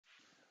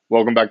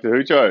Welcome back to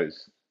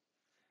Hoochos.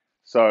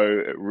 So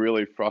it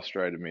really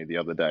frustrated me the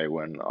other day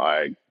when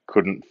I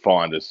couldn't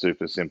find a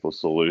super simple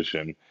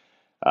solution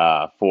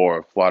for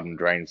a flood and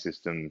drain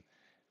system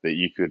that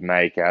you could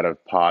make out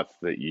of parts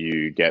that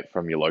you get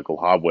from your local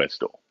hardware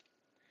store.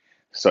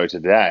 So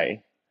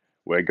today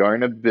we're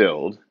going to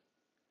build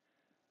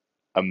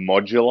a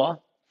modular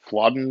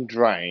flood and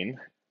drain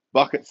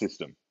bucket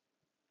system.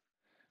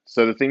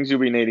 So the things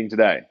you'll be needing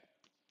today: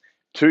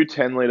 two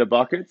 10-litre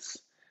buckets,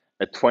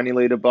 a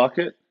 20-litre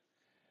bucket,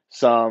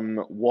 some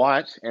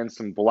white and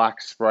some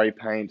black spray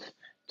paint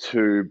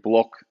to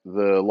block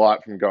the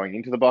light from going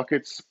into the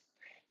buckets.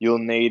 You'll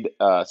need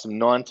some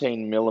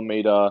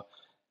 19mm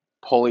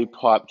poly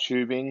pipe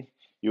tubing.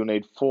 You'll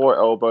need 4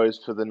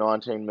 elbows for the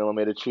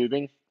 19mm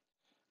tubing,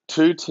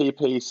 2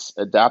 T-piece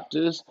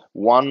adapters,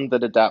 one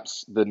that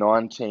adapts the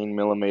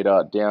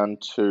 19mm down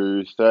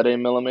to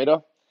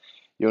 13mm.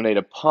 You'll need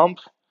a pump,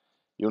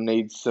 you'll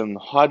need some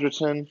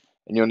hydrogen,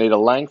 and you'll need a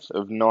length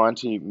of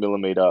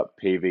 90mm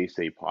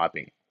PVC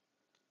piping.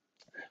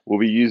 We'll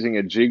be using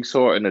a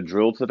jigsaw and a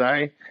drill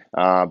today,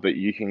 but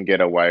you can get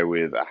away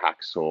with a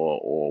hacksaw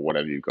or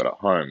whatever you've got at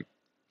home.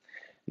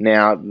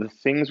 Now, the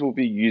things we'll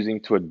be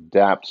using to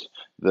adapt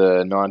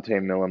the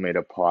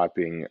 19mm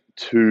piping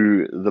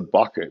to the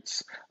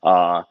buckets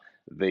are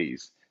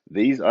these.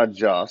 These are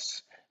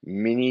just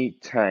mini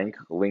tank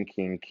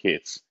linking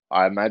kits.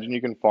 I imagine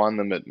you can find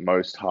them at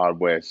most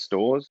hardware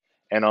stores,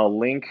 and I'll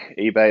link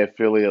eBay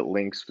affiliate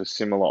links for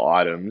similar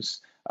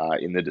items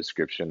in the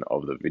description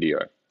of the video.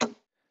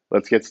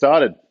 Let's get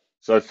started.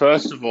 So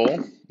first of all,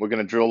 we're going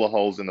to drill the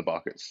holes in the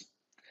buckets.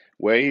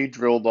 Where you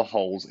drill the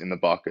holes in the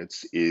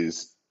buckets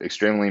is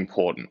extremely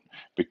important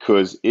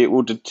because it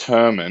will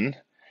determine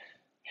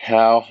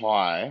how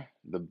high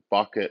the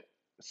bucket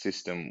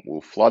system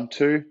will flood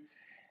to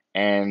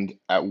and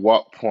at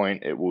what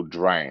point it will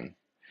drain.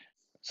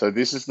 So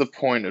this is the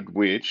point at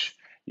which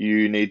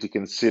you need to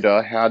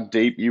consider how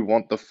deep you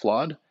want the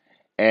flood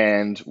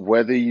and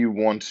whether you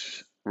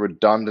want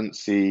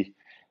redundancy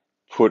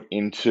put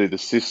into the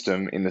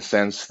system, in the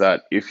sense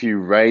that if you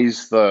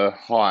raise the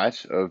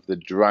height of the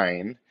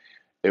drain,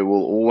 it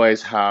will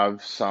always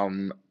have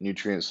some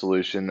nutrient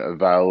solution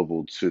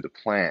available to the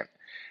plant.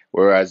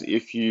 Whereas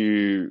if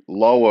you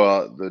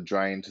lower the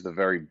drain to the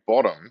very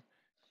bottom,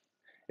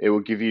 it will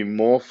give you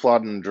more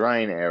flood and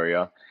drain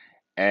area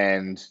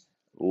and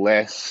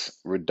less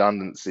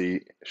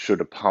redundancy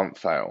should a pump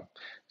fail.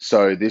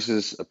 So this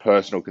is a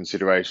personal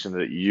consideration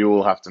that you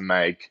will have to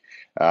make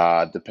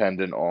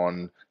dependent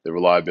on the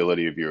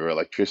reliability of your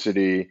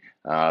electricity,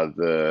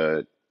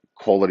 the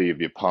quality of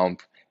your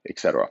pump,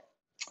 etc.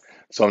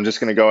 So I'm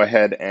just going to go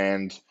ahead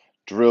and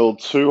drill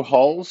 2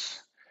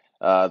 holes,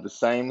 the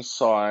same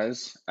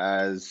size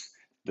as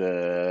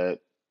the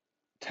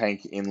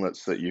tank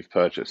inlets that you've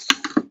purchased.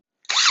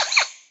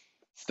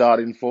 Start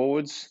in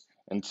forwards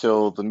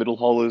until the middle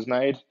hole is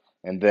made,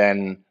 and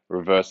then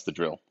reverse the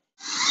drill.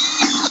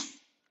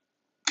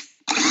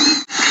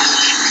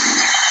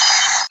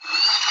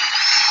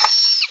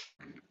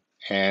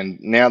 And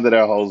now that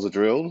our holes are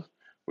drilled,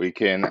 we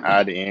can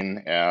add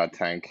in our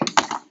tank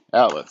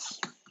outlets.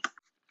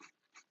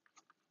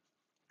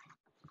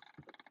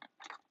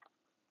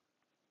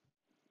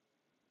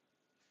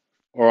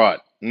 All right,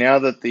 now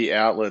that the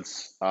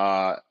outlets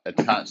are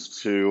attached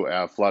to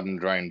our flood and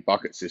drain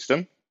bucket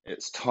system,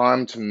 it's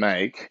time to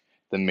make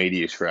the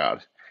media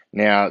shroud.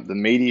 Now, the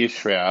media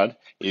shroud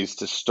is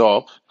to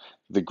stop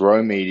the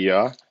grow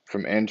media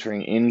from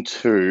entering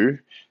into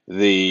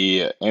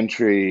the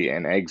entry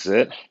and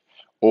exit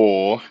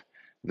or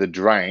the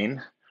drain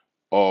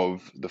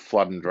of the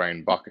flood and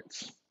drain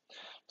buckets.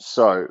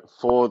 So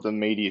for the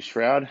media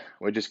shroud,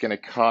 we're just going to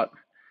cut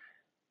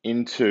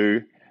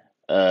into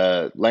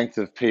a length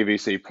of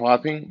PVC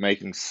piping,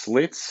 making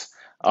slits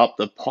up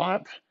the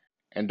pipe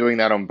and doing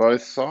that on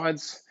both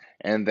sides,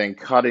 and then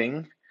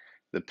cutting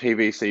the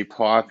PVC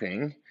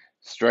piping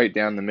straight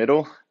down the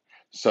middle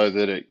so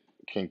that it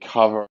can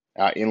cover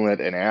our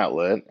inlet and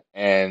outlet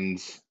and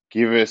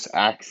give us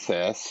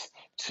access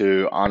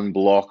to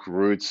unblock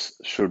roots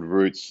should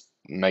roots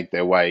make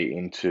their way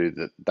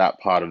into that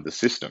part of the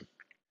system.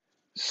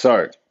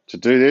 So to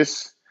do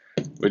this,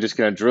 we're just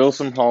going to drill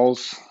some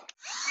holes.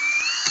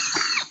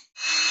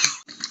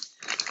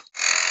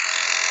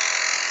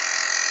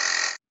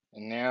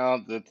 And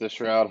now that the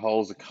shroud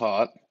holes are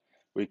cut,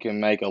 we can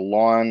make a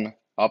line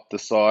up the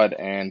side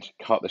and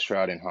cut the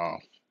shroud in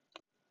half.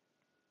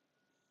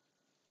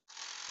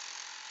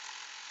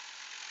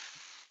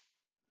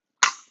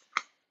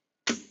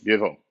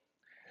 Beautiful.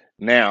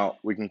 Now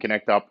we can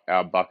connect up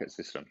our bucket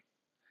system.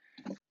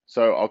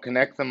 So I'll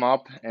connect them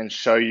up and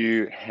show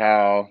you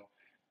how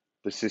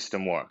the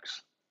system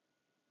works.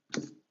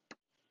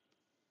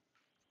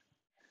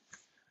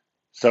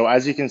 So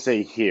as you can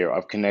see here,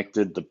 I've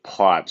connected the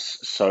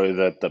pipes so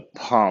that the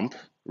pump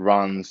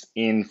runs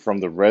in from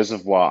the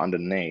reservoir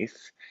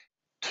underneath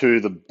to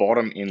the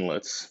bottom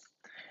inlets,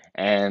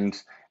 and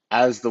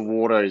as the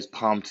water is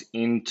pumped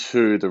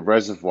into the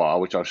reservoir,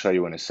 which I'll show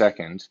you in a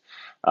second,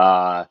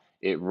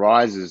 it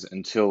rises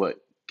until it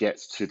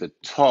gets to the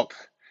top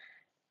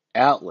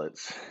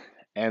outlets,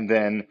 and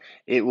then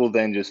it will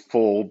then just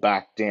fall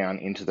back down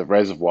into the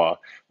reservoir,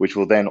 which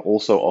will then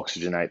also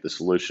oxygenate the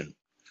solution.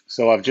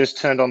 So I've just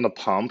turned on the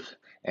pump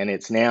and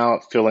it's now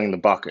filling the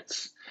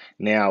buckets.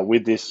 Now,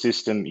 with this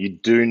system, you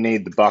do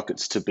need the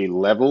buckets to be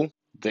level.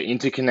 The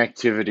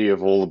interconnectivity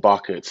of all the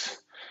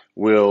buckets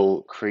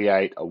will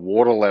create a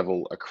water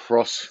level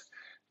across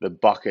the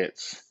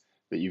buckets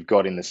that you've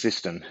got in the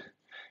system.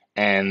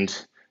 And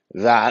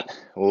that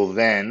will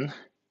then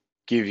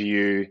give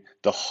you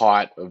the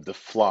height of the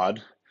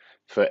flood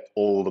for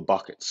all the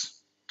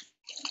buckets.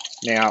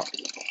 Now,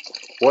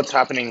 what's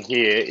happening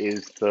here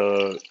is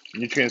the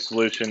nutrient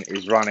solution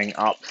is running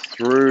up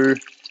through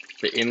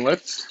the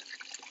inlets,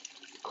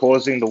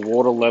 causing the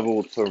water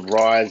level to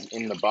rise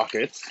in the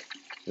buckets,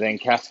 then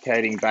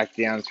cascading back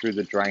down through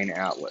the drain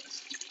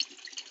outlets.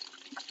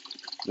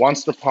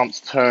 Once the pump's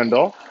turned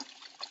off,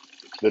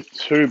 the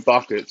two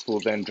buckets will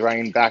then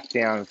drain back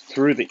down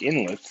through the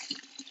inlets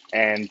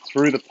and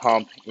through the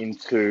pump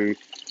into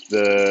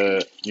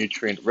the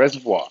nutrient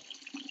reservoir.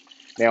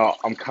 Now,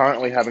 I'm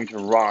currently having to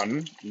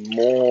run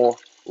more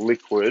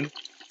liquid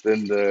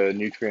than the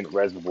nutrient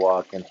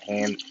reservoir can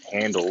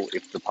handle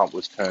if the pump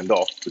was turned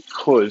off,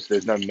 because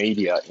there's no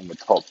media in the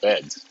top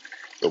beds.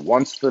 But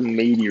once the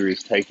media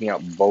is taking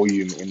up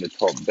volume in the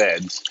top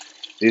beds,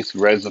 this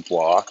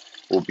reservoir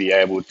will be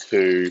able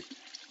to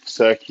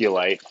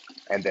circulate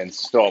and then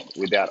stop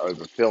without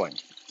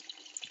overfilling.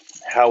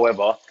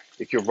 However,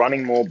 if you're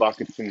running more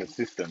buckets in the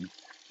system,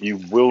 you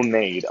will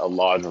need a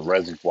larger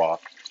reservoir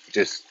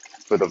just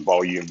for the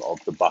volume of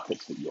the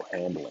buckets that you're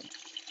handling.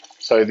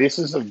 So this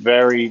is a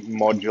very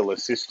modular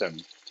system.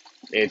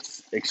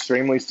 It's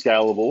extremely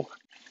scalable,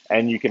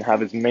 and you can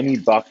have as many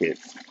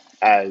buckets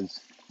as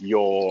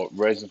your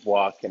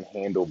reservoir can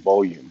handle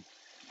volume.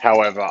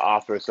 However,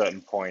 after a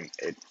certain point,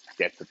 it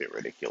gets a bit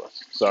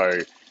ridiculous.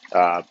 So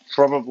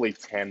probably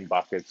 10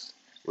 buckets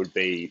would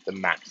be the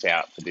max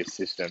out for this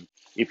system.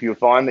 If you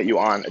find that you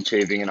aren't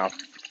achieving enough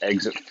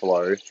exit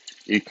flow,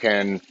 you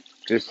can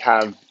just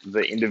have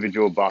the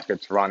individual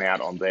buckets run out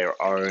on their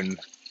own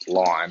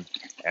line,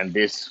 and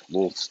this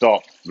will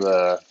stop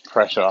the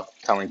pressure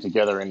coming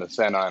together in the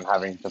center and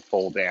having to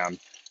fall down.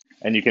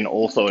 And you can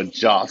also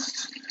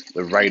adjust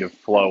the rate of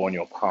flow on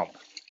your pump.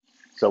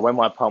 So when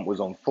my pump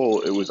was on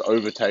full, it was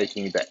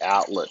overtaking the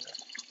outlet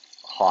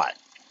height.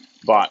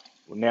 But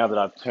now that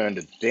I've turned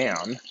it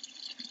down,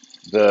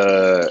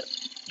 the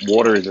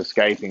water is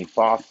escaping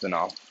fast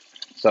enough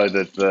so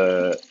that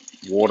the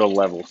water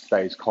level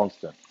stays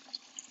constant.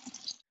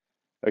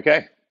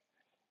 Okay,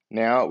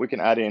 now we can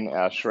add in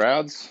our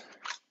shrouds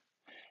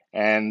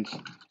and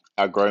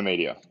our grow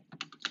media.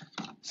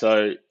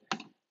 So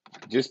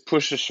just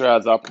push the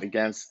shrouds up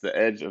against the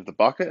edge of the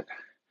bucket,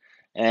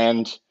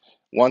 and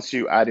once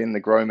you add in the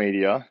grow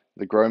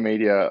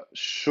media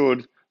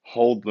should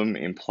hold them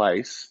in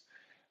place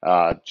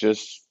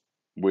just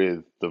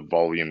with the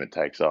volume it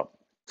takes up.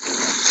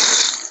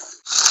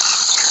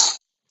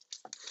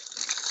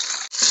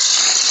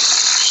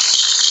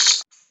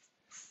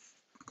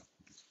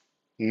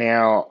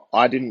 Now,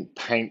 I didn't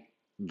paint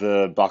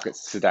the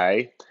buckets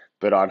today,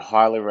 but I'd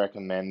highly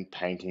recommend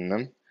painting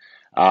them.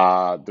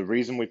 The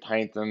reason we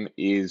paint them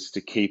is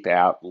to keep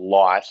out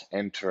light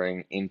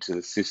entering into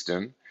the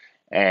system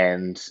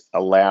and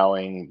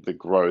allowing the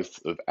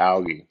growth of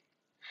algae.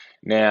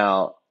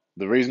 Now,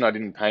 the reason I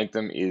didn't paint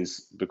them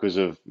is because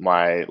of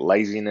my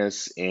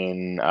laziness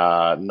in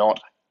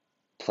not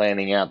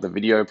planning out the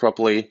video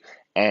properly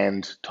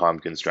and time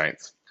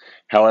constraints.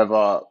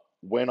 However,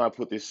 when I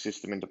put this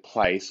system into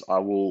place, I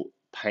will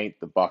paint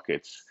the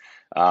buckets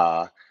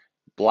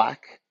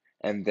black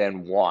and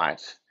then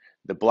white.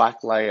 The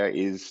black layer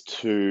is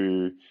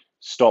to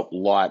stop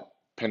light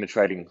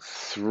penetrating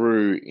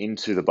through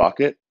into the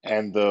bucket,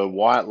 and the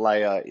white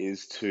layer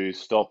is to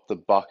stop the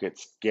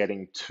buckets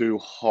getting too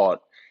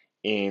hot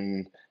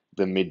in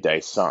the midday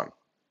sun.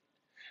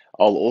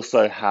 I'll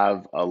also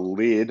have a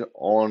lid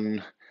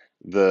on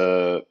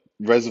the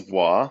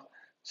reservoir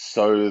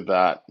so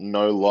that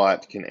no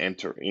light can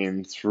enter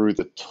in through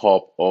the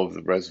top of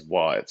the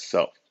reservoir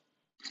itself.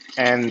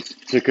 And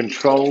to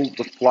control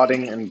the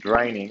flooding and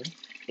draining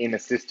in a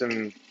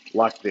system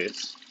like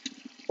this,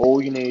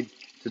 all you need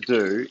to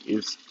do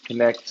is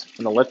connect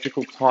an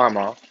electrical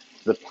timer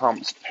to the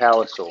pump's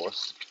power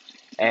source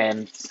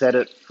and set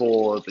it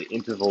for the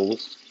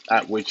intervals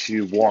at which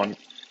you want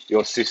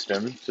your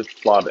system to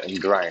flood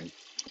and drain.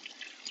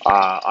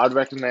 I'd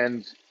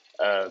recommend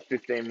a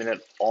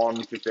 15-minute on,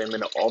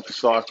 15-minute off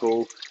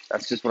cycle.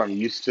 That's just what I'm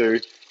used to,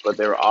 but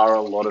there are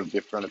a lot of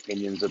different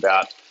opinions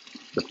about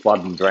the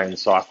flood and drain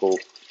cycle.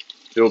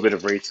 Do a bit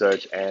of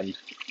research and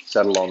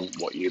settle on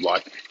what you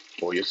like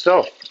for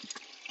yourself.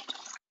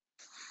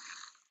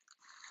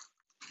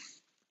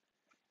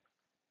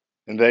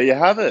 And there you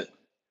have it.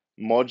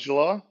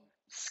 Modular,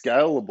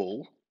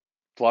 scalable,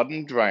 flood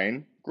and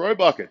drain grow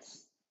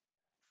buckets.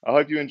 I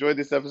hope you enjoyed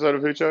this episode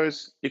of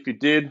Hoochos. If you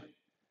did,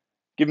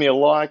 give me a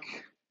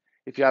like.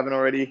 If you haven't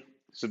already,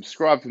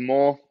 subscribe for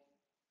more,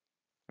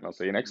 and I'll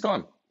see you next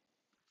time.